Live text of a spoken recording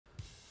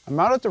I'm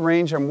out at the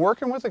range. I'm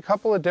working with a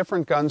couple of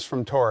different guns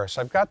from Taurus.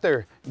 I've got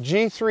their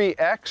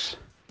G3X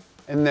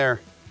and their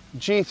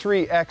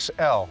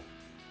G3XL.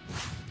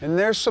 And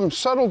there's some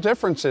subtle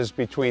differences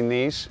between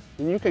these,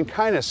 and you can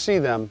kind of see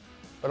them,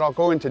 but I'll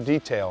go into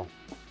detail.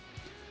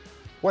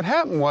 What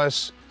happened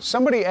was,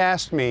 somebody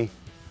asked me,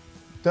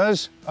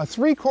 does a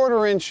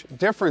 3/4 inch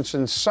difference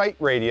in sight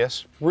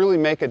radius really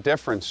make a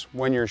difference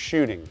when you're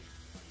shooting?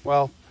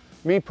 Well,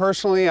 me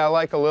personally, I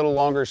like a little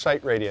longer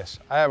sight radius.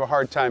 I have a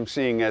hard time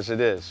seeing as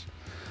it is.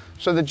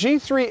 So the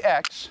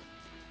G3X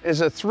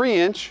is a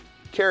 3-inch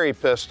carry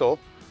pistol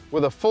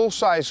with a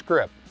full-size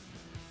grip.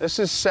 This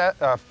is set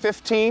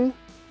 15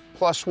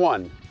 plus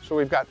 1. So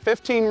we've got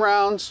 15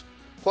 rounds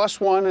plus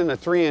 1 in a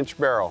 3-inch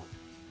barrel.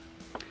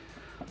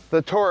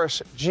 The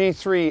Taurus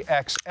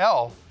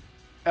G3XL,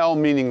 L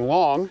meaning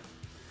long,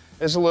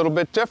 is a little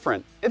bit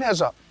different. It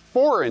has a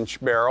 4-inch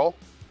barrel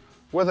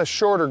with a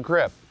shorter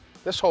grip.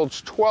 This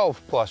holds 12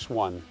 plus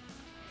 1.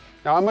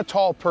 Now I'm a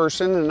tall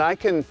person and I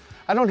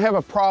don't have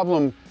a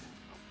problem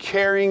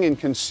carrying and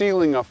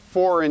concealing a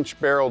 4-inch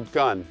barreled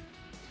gun.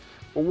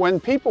 But when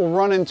people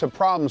run into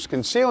problems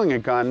concealing a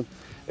gun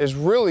is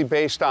really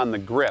based on the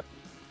grip.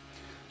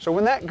 So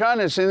when that gun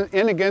is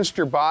in against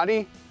your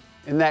body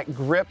and that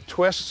grip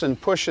twists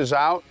and pushes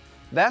out,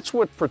 that's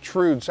what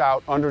protrudes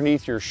out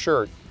underneath your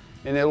shirt,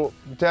 and it'll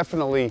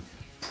definitely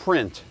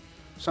print.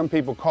 Some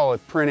people call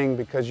it printing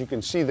because you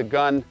can see the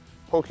gun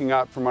poking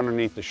out from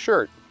underneath the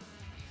shirt.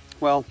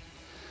 Well,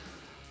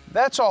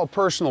 that's all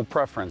personal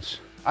preference.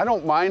 I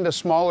don't mind a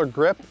smaller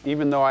grip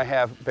even though I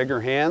have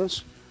bigger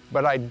hands,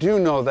 but I do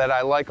know that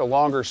I like a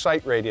longer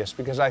sight radius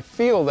because I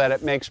feel that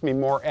it makes me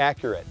more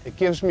accurate. It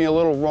gives me a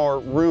little more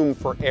room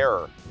for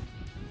error.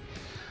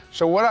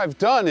 So what I've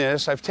done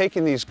is I've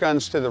taken these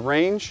guns to the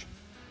range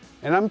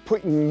and I'm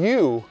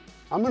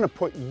going to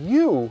put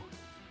you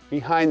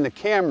behind the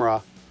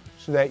camera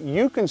so that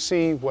you can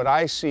see what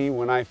I see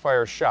when I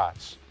fire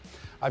shots.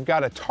 I've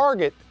got a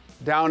target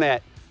down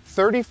at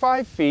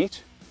 35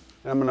 feet,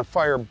 and I'm going to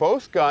fire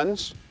both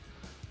guns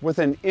with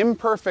an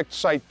imperfect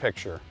sight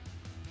picture.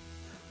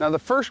 Now the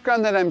first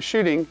gun that I'm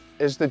shooting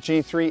is the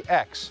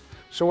G3X.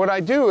 So what I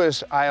do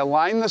is I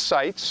align the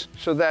sights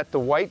so that the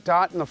white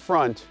dot in the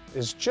front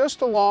is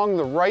just along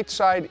the right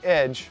side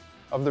edge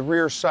of the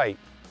rear sight,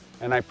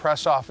 and I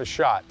press off a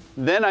shot.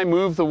 Then I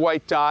move the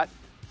white dot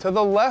to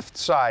the left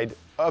side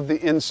of the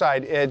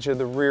inside edge of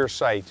the rear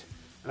sight,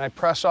 and I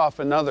press off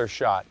another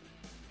shot.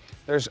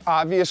 There's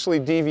obviously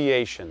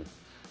deviation.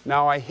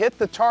 Now I hit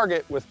the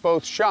target with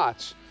both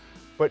shots,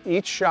 but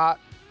each shot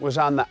was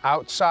on the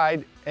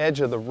outside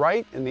edge of the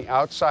right and the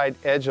outside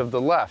edge of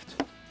the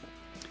left.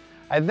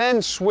 I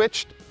then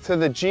switched to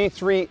the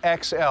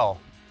G3XL.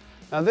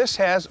 Now this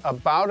has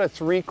about a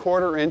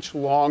 3/4 inch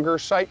longer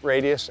sight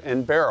radius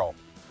and barrel.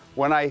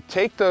 When I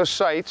take those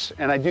sights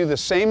and I do the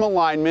same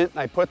alignment,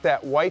 I put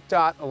that white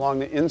dot along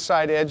the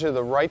inside edge of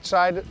the right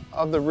side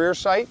of the rear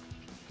sight,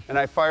 and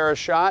I fire a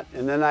shot,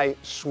 and then I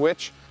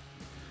switch.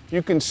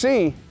 You can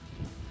see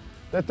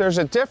that there's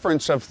a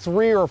difference of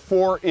 3 or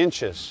 4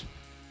 inches.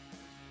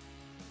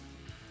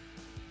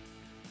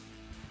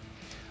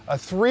 A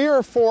 3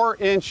 or 4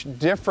 inch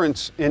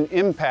difference in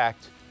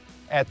impact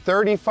at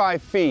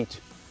 35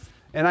 feet,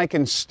 and I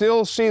can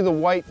still see the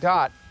white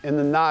dot in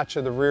the notch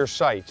of the rear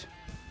sight.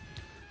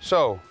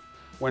 So,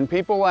 when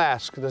people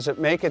ask, does it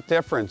make a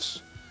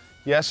difference?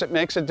 Yes, it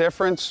makes a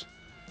difference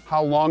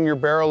how long your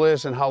barrel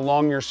is and how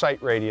long your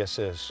sight radius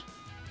is.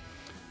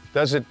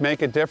 Does it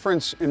make a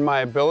difference in my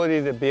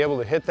ability to be able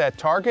to hit that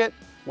target?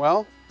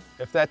 Well,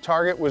 if that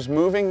target was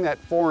moving, that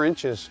 4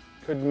 inches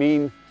could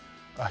mean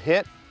a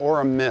hit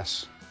or a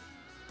miss.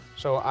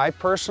 So I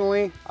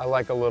personally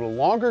like a little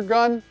longer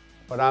gun,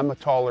 but I'm a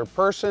taller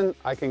person.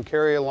 I can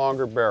carry a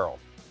longer barrel.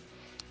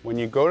 When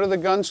you go to the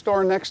gun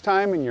store next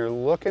time and you're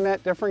looking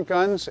at different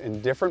guns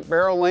and different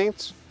barrel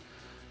lengths,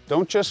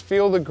 don't just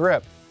feel the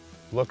grip.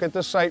 Look at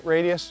the sight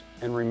radius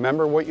and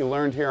remember what you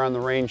learned here on the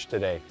range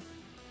today.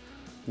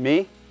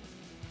 Me,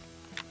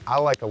 I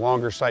like a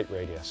longer sight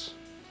radius.